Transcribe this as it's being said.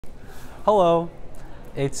Hello,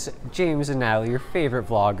 it's James and Natalie, your favorite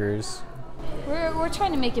vloggers. We're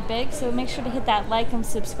trying to make it big, so make sure to hit that like and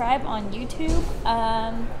subscribe on YouTube.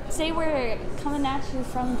 Today we're coming at you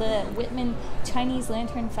from the Whitman Chinese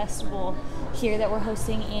Lantern Festival here that we're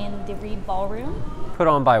hosting in the Reed Ballroom. Put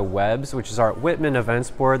on by Webbs, which is our Whitman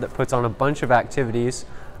events board that puts on a bunch of activities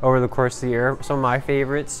over the course of the year. Some of my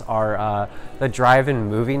favorites are the drive-in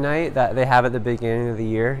movie night that they have at the beginning of the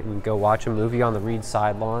year. You can go watch a movie on the Reed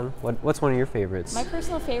side lawn. What's one of your favorites? My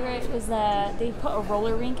personal favorite was that they put a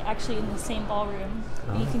roller rink actually in the same ballroom.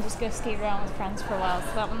 And you can just go skate around with friends for a while.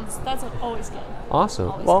 So that's always good. Awesome.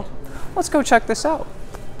 Always well, good. Let's go check this out.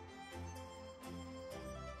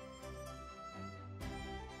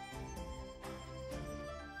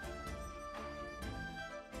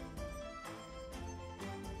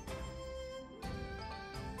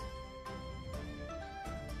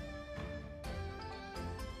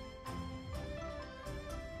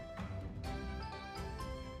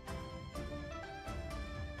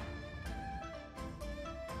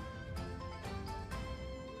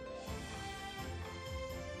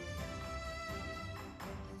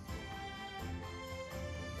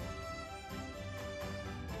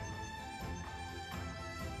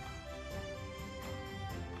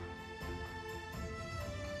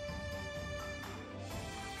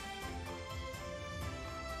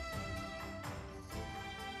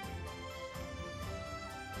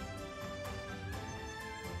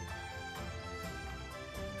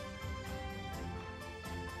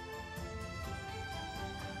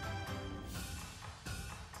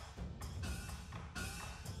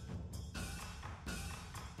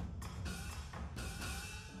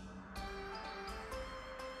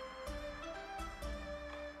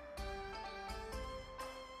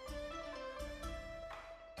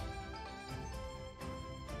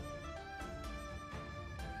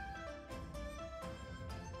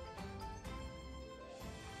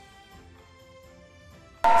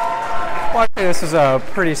 Well, I think this is a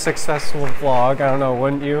pretty successful vlog. I don't know,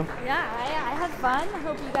 wouldn't you? Yeah, I had fun. I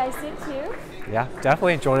hope you guys did too. Yeah,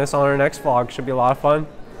 definitely. Join us on our next vlog. Should be a lot of fun.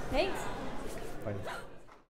 Thanks. Bye.